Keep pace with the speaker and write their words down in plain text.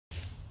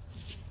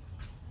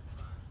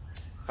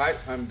Hi,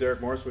 I'm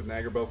Derek Morris with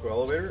Niagara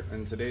Elevator.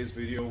 In today's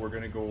video, we're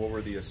going to go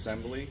over the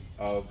assembly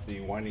of the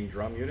winding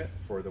drum unit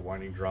for the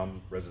winding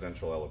drum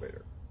residential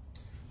elevator.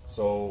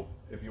 So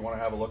if you want to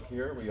have a look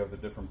here, we have the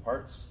different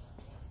parts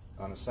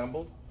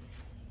unassembled.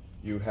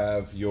 You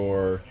have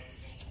your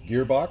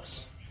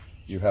gearbox,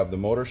 you have the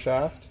motor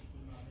shaft.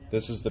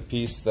 This is the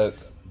piece that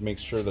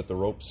makes sure that the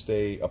ropes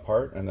stay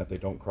apart and that they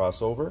don't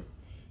cross over.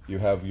 You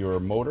have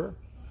your motor,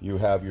 you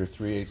have your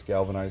 3/8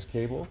 galvanized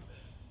cable,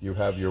 you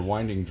have your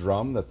winding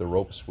drum that the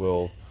ropes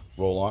will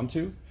roll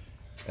onto,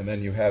 and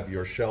then you have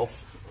your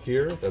shelf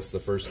here. That's the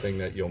first thing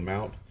that you'll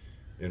mount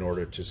in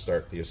order to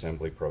start the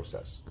assembly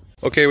process.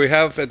 Okay,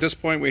 at this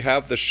point we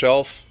have the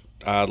shelf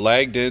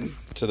lagged in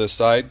to the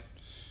side.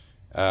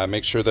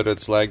 Make sure that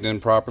it's lagged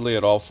in properly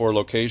at all 4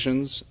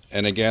 locations.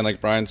 And again,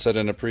 like Brian said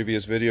in a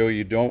previous video,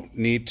 you don't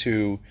need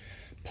to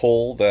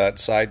pull that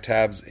side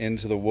tabs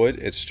into the wood.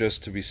 It's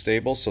just to be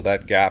stable, so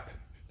that gap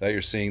that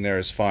you're seeing there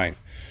is fine.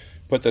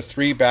 Put the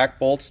 3 back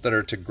bolts that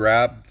are to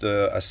grab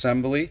the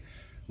assembly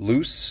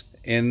loose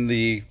in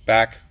the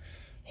back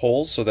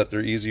holes so that they're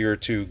easier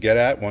to get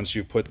at once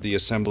you put the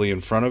assembly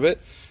in front of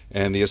it.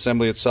 And the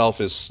assembly itself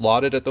is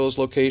slotted at those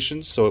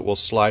locations, so it will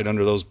slide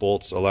under those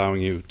bolts,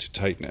 allowing you to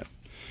tighten it.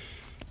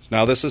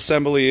 Now this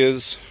assembly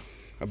is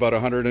about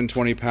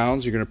 120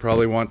 pounds. You're going to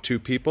probably want 2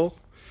 people.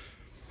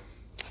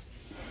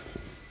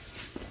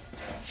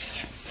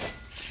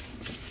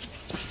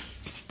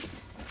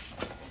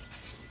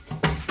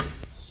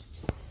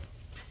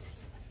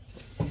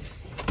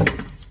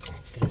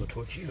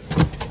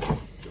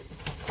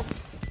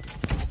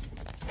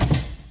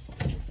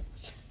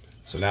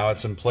 So now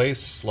it's in place,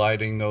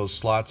 sliding those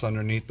slots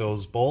underneath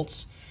those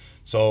bolts.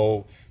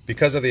 So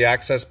because of the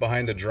access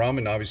behind the drum,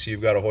 and obviously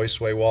you've got a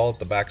hoistway wall at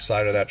the back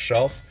side of that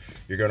shelf,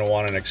 you're going to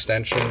want an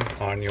extension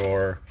on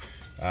your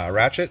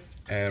ratchet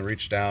and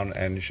reach down,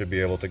 and you should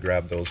be able to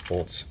grab those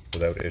bolts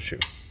without issue.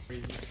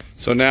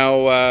 So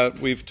now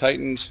we've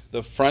tightened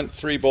the front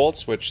 3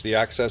 bolts, which the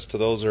access to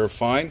those are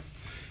fine,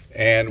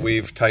 and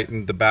we've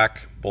tightened the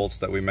back bolts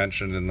that we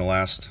mentioned in the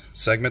last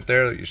segment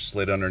there that you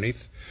slid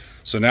underneath.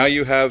 So now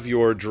you have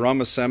your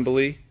drum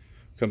assembly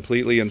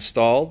completely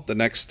installed. The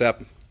next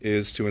step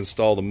is to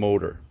install the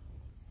motor.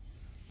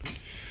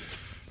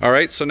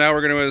 Alright, so now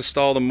we're going to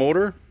install the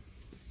motor.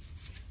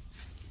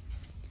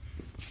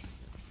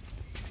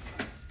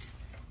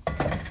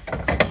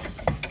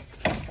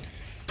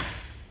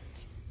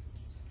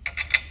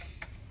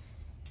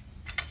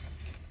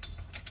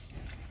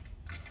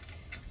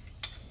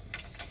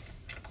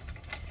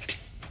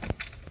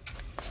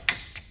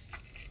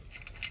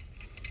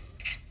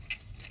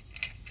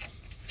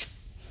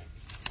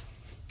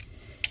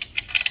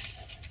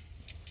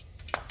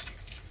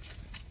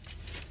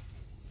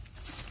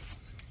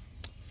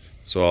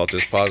 So I'll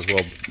just pause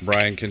while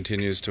Brian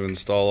continues to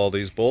install all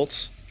these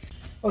bolts.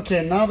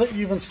 Okay, now that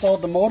you've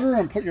installed the motor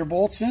and put your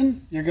bolts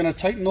in, you're going to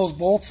tighten those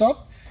bolts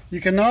up. You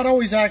can not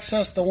always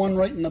access the one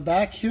right in the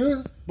back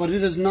here, but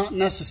it is not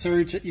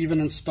necessary to even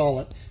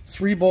install it.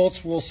 3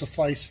 bolts will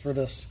suffice for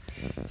this.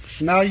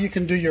 Now you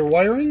can do your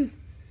wiring.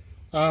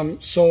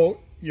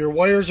 So your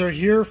wires are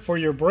here for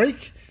your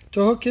brake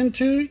to hook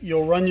into.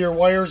 You'll run your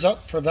wires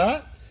up for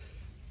that.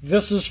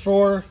 This is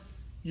for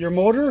your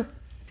motor.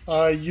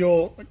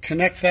 You'll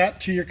connect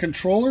that to your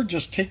controller.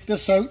 Just take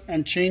this out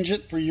and change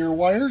it for your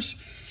wires.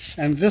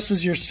 And this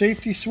is your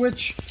safety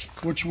switch,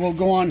 which will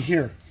go on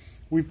here.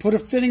 We put a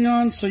fitting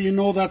on so you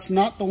know that's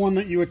not the one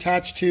that you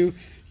attach to.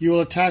 You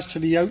will attach to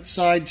the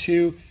outside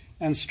too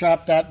and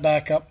strap that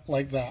back up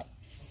like that.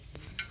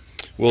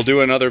 We'll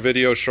do another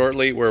video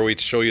shortly where we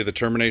show you the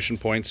termination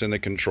points in the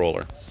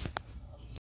controller.